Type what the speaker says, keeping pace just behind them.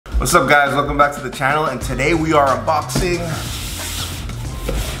What's up guys, welcome back to the channel, and today we are unboxing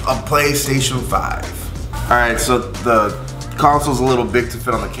a PlayStation 5. Alright, so the console's a little big to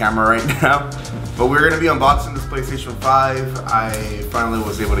fit on the camera right now, but we're going to be unboxing this PlayStation 5. I finally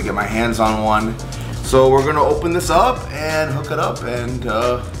was able to get my hands on one. So we're going to open this up and hook it up, and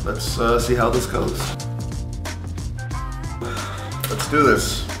let's see how this goes. Let's do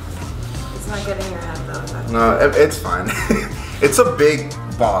this. It's not getting your hand though. No, it's fine. It's a big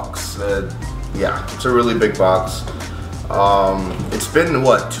box. Yeah, it's a really big box. It's been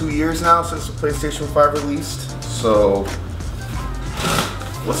what, 2 years now since the PlayStation 5 released. So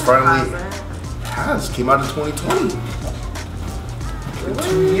what's finally came out in 2020. Really?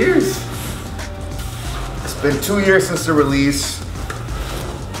 2 years. It's been 2 years since the release.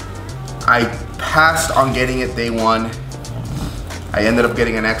 I passed on getting it day one. I ended up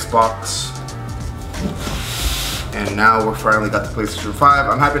getting an Xbox. And now we're finally got the PlayStation 5.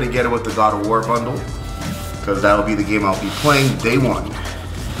 I'm happy to get it with the God of War bundle, because that'll be the game I'll be playing day one.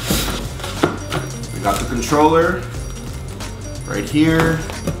 We got the controller right here.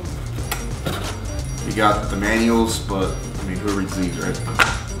 We got the manuals, but I mean, who reads these, right?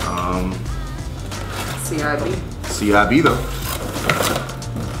 CIB. CIB though.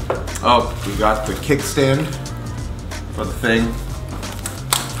 Oh, we got the kickstand for the thing,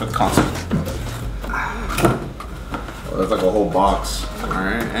 for the console. Oh, that's like a whole box.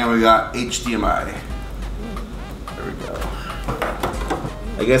 Alright, and we got HDMI. There we go.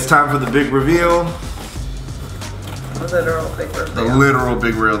 I guess time for the big reveal. The literal big reveal. The literal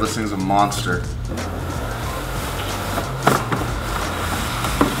big reveal. This thing's a monster.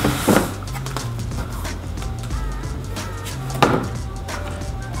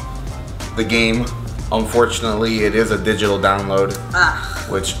 The game, unfortunately, it is a digital download,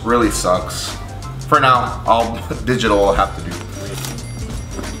 which really sucks. For now, all digital will have to do.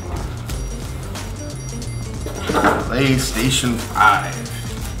 PlayStation 5.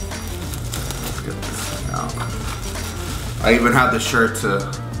 Let's get this thing out. I even have the shirt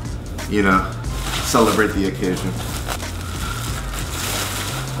to, you know, celebrate the occasion.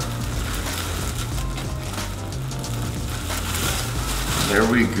 There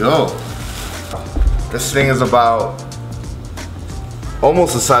we go. This thing is about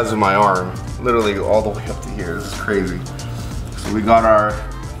almost the size of my arm. Literally all the way up to here. This is crazy. So we got our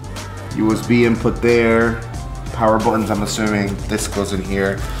USB input there. Power buttons, I'm assuming. This goes in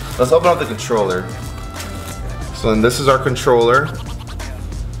here. Let's open up the controller. So then this is our controller.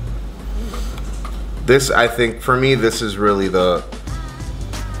 This, I think, for me, this is really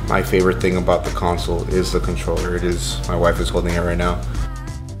my favorite thing about the console is the controller. It is, my wife is holding it right now.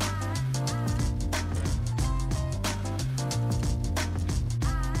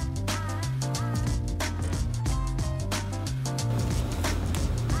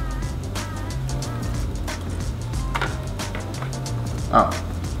 Oh.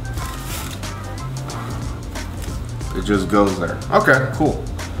 It just goes there. Okay, cool.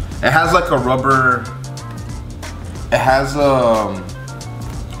 It has like a rubber, it has a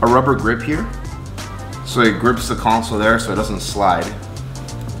rubber grip here. So it grips the console there so it doesn't slide.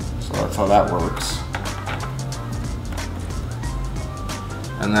 So that's how that works.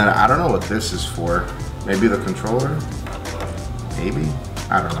 And then I don't know what this is for. Maybe the controller? Maybe?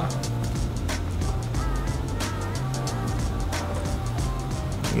 I don't know.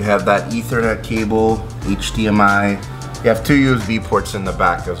 You have that Ethernet cable, HDMI. You have 2 USB ports in the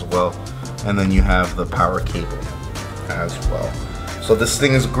back as well. And then you have the power cable as well. So this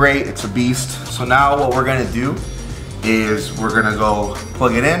thing is great, it's a beast. So now what we're gonna do is we're gonna go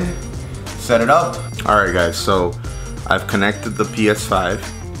plug it in, set it up. All right guys, so I've connected the PS5.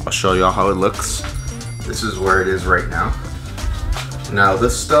 I'll show y'all how it looks. This is where it is right now. Now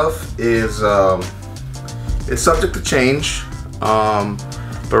this stuff is, it's subject to change.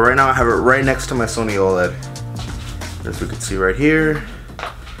 But right now I have it right next to my Sony OLED. As we can see right here.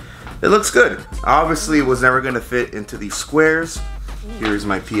 It looks good. Obviously it was never gonna fit into these squares. Here's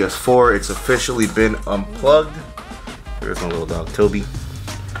my PS4. It's officially been unplugged. There's my little dog, Toby.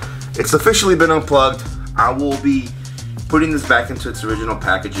 It's officially been unplugged. I will be putting this back into its original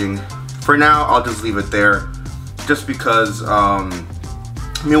packaging. For now, I'll just leave it there. Just because, I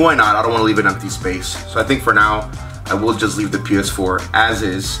mean, why not? I don't wanna leave an empty space. So I think for now, I will just leave the PS4 as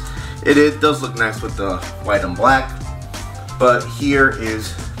is. It does look nice with the white and black, but here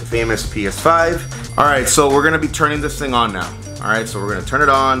is the famous PS5. All right, so we're gonna be turning this thing on now. All right, so we're gonna turn it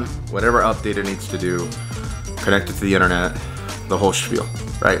on, whatever update it needs to do, connect it to the internet, the whole spiel,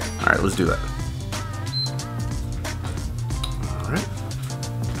 right? All right, let's do that. All right.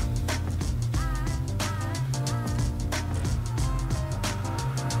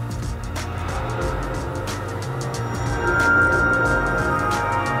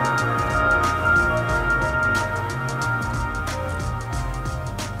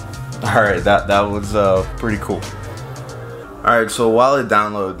 Alright, that was pretty cool. Alright, so while it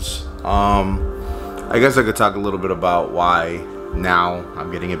downloads, I guess I could talk a little bit about why now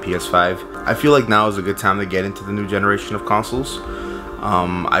I'm getting a PS5. I feel like now is a good time to get into the new generation of consoles.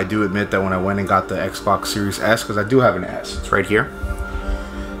 I do admit that when I went and got the Xbox Series S, because I do have an S, it's right here,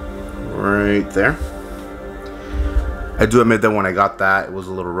 right there. I do admit that when I got that, it was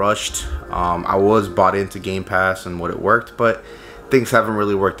a little rushed. I was bought into Game Pass and what it worked, but things haven't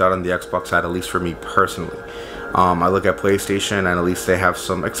really worked out on the Xbox side, at least for me personally. I look at PlayStation, and at least they have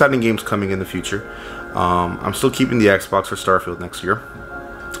some exciting games coming in the future. I'm still keeping the Xbox for Starfield next year.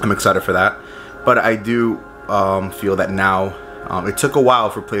 I'm excited for that, but I do feel that now, it took a while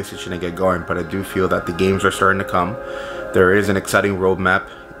for PlayStation to get going, but I do feel that the games are starting to come. There is an exciting roadmap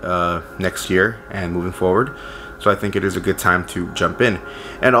next year and moving forward, so I think it is a good time to jump in.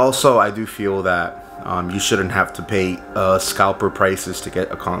 And also, I do feel that you shouldn't have to pay scalper prices to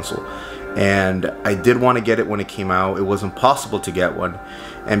get a console. And I did want to get it when it came out. It wasn't possible to get one,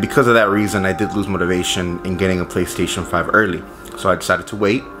 and because of that reason, I did lose motivation in getting a PlayStation 5 early. So I decided to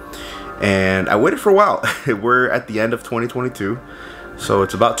wait, and I waited for a while. We're at the end of 2022, so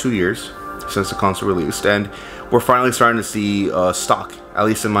it's about 2 years since the console released, and we're finally starting to see stock, at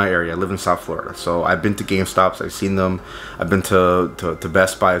least in my area. I live in South Florida, so I've been to GameStops, I've seen them. I've been to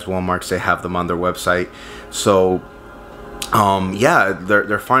Best Buy's, Walmart's, they have them on their website. So yeah,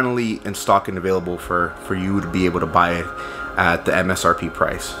 they're finally in stock and available for you to be able to buy it at the MSRP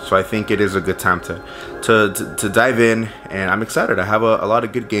price. So I think it is a good time to dive in, and I'm excited. I have a lot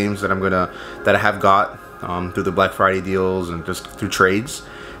of good games that I have got through the Black Friday deals and just through trades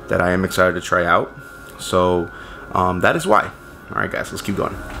that I am excited to try out. So that is why. All right, guys, let's keep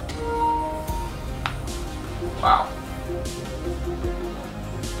going. Wow.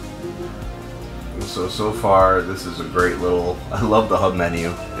 So far, this is a great little, I love the hub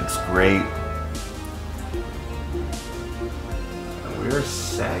menu. It's great. And we're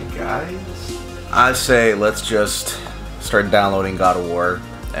set, guys. I say let's just start downloading God of War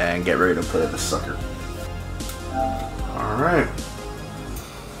and get ready to play this sucker. Alright.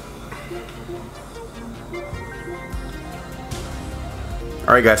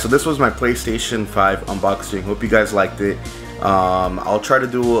 Alright guys, so this was my PlayStation 5 unboxing. Hope you guys liked it. I'll try to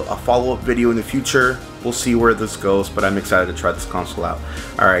do a follow-up video in the future. We'll see where this goes, but I'm excited to try this console out.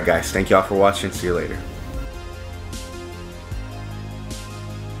 Alright guys, thank y'all for watching. See you later.